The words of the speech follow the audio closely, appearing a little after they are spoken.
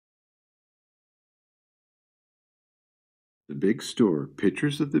The Big Store,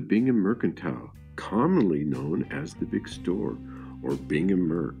 pictures of the Bingham Mercantile, commonly known as the Big Store or Bingham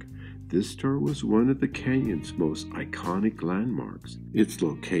Merc. This store was one of the canyon's most iconic landmarks. Its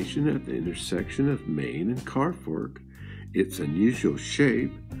location at the intersection of Main and Car Fork, its unusual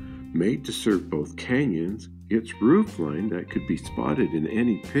shape, made to serve both canyons, its roofline that could be spotted in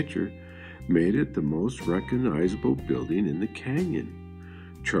any picture, made it the most recognizable building in the canyon.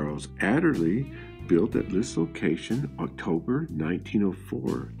 Charles Adderley built at this location October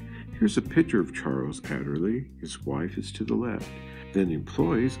 1904. Here's a picture of Charles Adderley. His wife is to the left. Then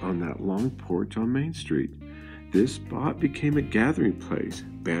employees on that long porch on Main Street. This spot became a gathering place,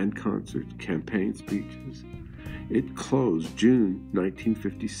 band concerts, campaign speeches. It closed June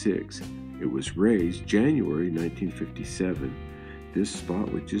 1956. It was raised January 1957. This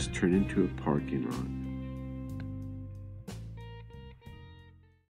spot would just turn into a parking lot.